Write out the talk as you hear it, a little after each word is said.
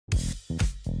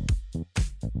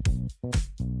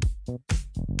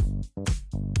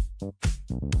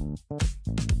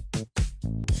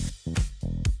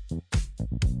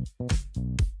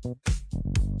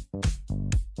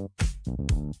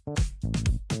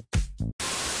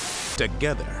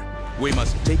Together, we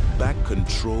must take back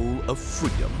control of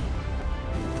freedom.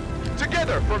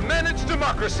 Together for managed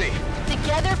democracy.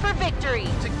 Together for victory.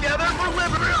 Together for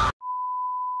liberty.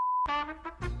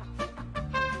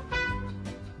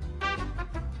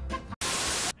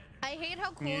 I hate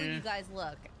how cool you guys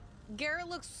look. Garrett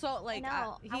looks so like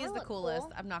he's the coolest.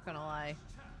 Cool. I'm not gonna lie.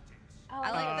 Oh.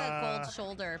 I like the gold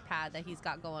shoulder pad that he's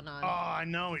got going on. Oh, I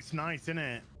know, it's nice, isn't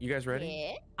it? You guys ready?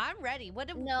 Yeah. I'm ready. What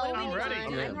are we ready.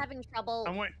 I'm having trouble.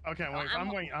 I'm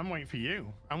waiting for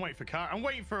you. I'm waiting for Car. I'm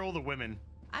waiting for all the women.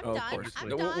 I'm done. Of course. I'm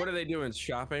done. What are they doing?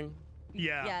 Shopping?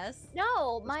 Yeah. Yes.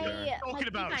 No, my talking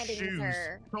about shoes.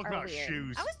 Talking about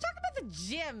shoes. I was talking about the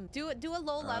gym. Do a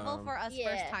low level for us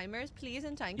first timers, please,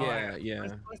 and thank you. Yeah.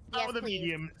 Let's start with the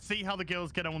medium. See how the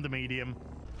girls get on with the medium.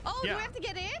 Oh, do we have to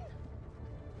get in?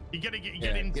 You get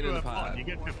into a pod. You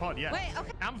get into a pod, yeah. Wait,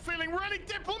 okay. I'm feeling really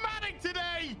diplomatic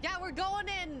today. Yeah, we're going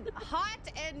in hot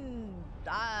and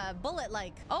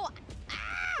bullet-like. Oh,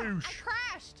 I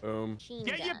crashed.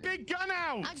 Get your big gun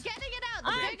out. I'm getting it out.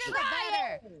 The bigger the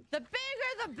better. The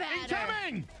bigger the better.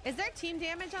 Incoming. Is there team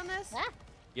damage on this?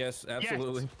 Yes,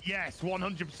 absolutely. Yes,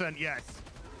 100% yes.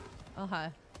 Okay.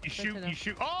 You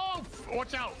shoot. Oh,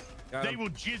 watch out. They will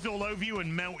jizz all over you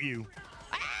and melt you.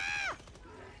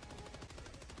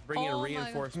 Bring in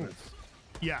reinforcements.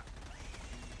 Yeah.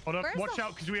 Hold on. Watch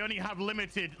out, because we only have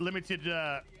limited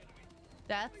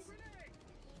deaths.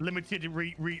 Limited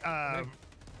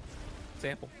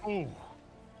sample. Oh.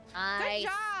 Nice. Good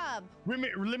job.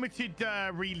 Limited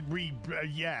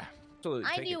yeah. Absolutely.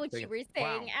 I knew what you were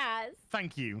saying as.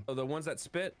 Thank you. Oh, the ones that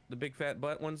spit, the big fat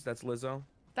butt ones, that's Lizzo.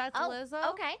 That's Lizzo.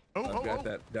 Okay. I've got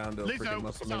that down to freaking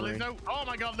muscle memory. Lizzo. Oh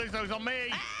my God, Lizzo's on me.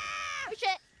 Oh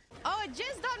shit. Oh, it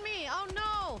jizzed on me. Oh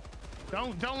no.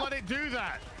 Don't let it do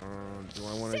that. Do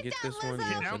I want to get this one?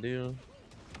 Yes, I do.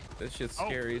 This shit's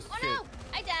scary as shit. Oh no,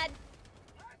 I died.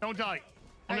 Don't die.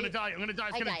 I'm gonna die.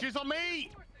 It's gonna jizz on me.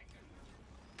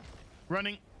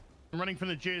 Running. I'm running from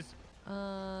the jizz.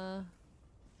 Oh,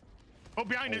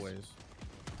 behind us.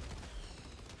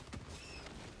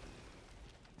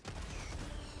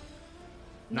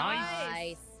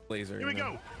 Nice. Laser. Here we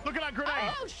go. Look at that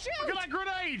grenade. Oh shoot. Look at that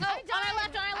grenade. Oh, on our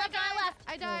left.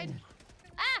 I died.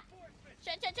 Ah!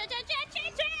 Shit! Get off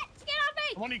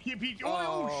me! I want to keep you.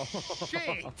 Oh,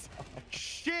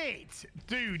 shit,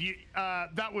 dude.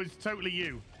 That was totally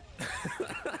you.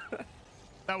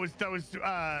 that was.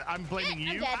 I'm blaming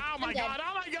you. Oh my God!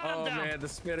 Oh man, the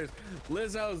spitters.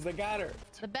 Lizzo's, they got her.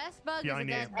 The best bug is the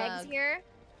best bug. Eggs here.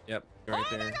 Yep, right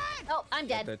there. My God. Oh, I'm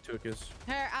dead. That took us.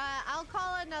 Here, I'll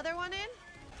call another one in.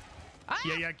 Ah!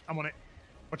 Yeah, I'm on it.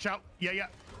 Watch out. Yeah.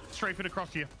 Strafe it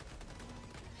across you.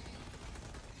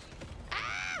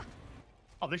 Ah!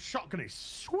 Oh, this shotgun is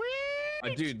sweet.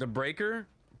 Dude, the breaker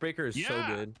is so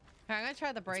good. Here, I'm gonna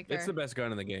try the breaker. It's the best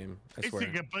gun in the game. I swear.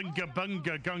 It's a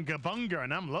gunga bunga,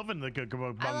 and I'm loving the gunga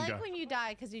bunga. I like when you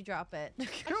die because you drop it.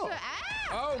 Cool.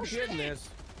 Oh goodness.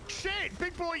 Shit,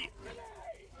 big boy.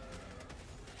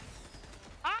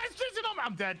 It's jizzing on me.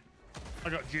 I'm dead. I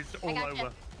got jizzed all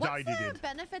over. What's the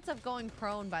benefits of going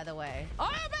prone, by the way?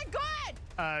 Oh my God!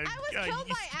 I was killed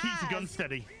by ass. Keeps the gun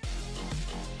steady.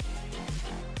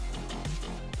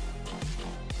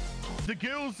 The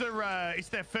girls are, it's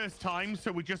their first time,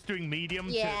 so we're just doing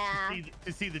medium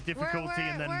to see the difficulty,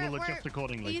 and then we'll adjust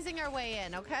accordingly. Easing our way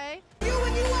in, okay? You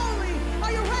and you only.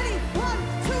 Are you ready? 1,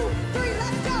 2, 3,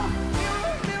 let's go.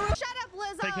 Shut up,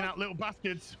 Lizzo. Taking out little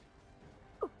bastards.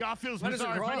 Garfield's You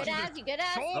good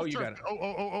as? Oh, you got it.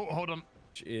 Oh, hold on.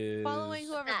 Following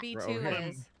whoever B2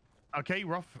 is. Okay,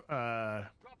 rough. I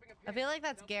feel like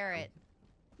that's Garrett.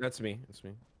 That's me.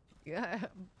 Yeah.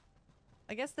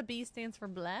 I guess the B stands for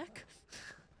black.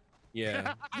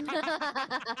 Yeah.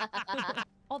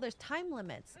 Oh, there's time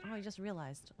limits. Oh, I just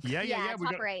realized. Yeah. We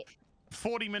got right.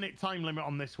 40-minute time limit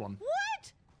on this one.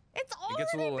 What? It's already It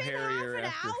gets a little been hairier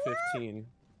half an after hour? 15.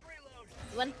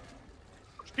 One.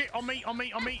 Shit, on me.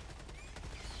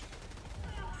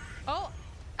 Oh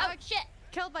shit.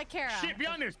 Killed by Kara. Shit,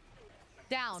 behind us.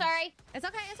 Down. Sorry. It's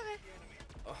okay.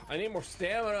 Oh, I need more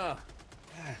stamina.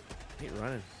 I hate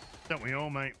running. Don't we all,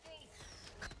 mate?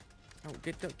 Oh,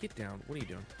 get down. What are you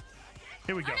doing?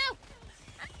 Here we go. Oh, no.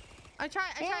 I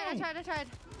tried.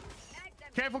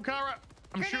 Careful, Kara.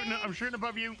 I'm shooting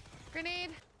above you.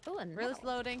 Grenade. Ooh, Really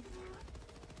loading.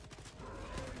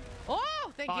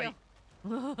 Oh, thank you.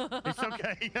 It's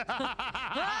okay.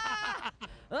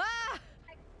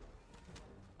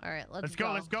 All right, let's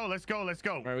go. Let's go.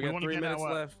 All right, we got 3 minutes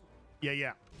left.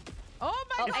 Yeah. Oh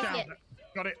my God.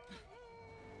 Got it.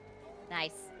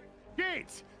 Nice.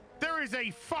 Shit! There is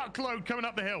a fuckload coming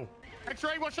up the hill.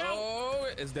 Xray, watch out! Oh,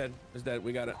 it's dead.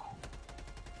 We got it.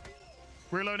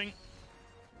 Reloading.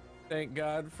 Thank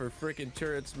God for freaking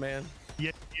turrets, man.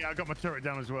 Yeah, I got my turret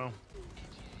down as well.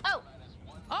 Oh.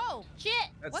 Oh. Shit.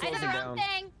 That's What is the wrong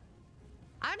thing?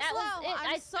 I'm that slow. Was it.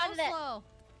 I'm so slow.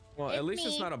 Well, it's at least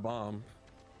me. it's not a bomb.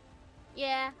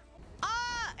 Yeah.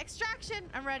 Ah, extraction.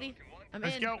 I'm ready.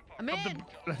 Let's go. I'm in.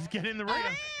 Let's get in the radar.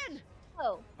 I'm in.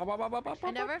 Oh.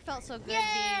 I never felt so good being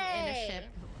in a ship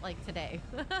like today.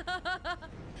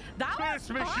 That First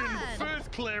was mission, fun.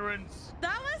 first clearance.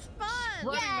 That was fun.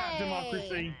 Spreading that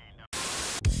democracy.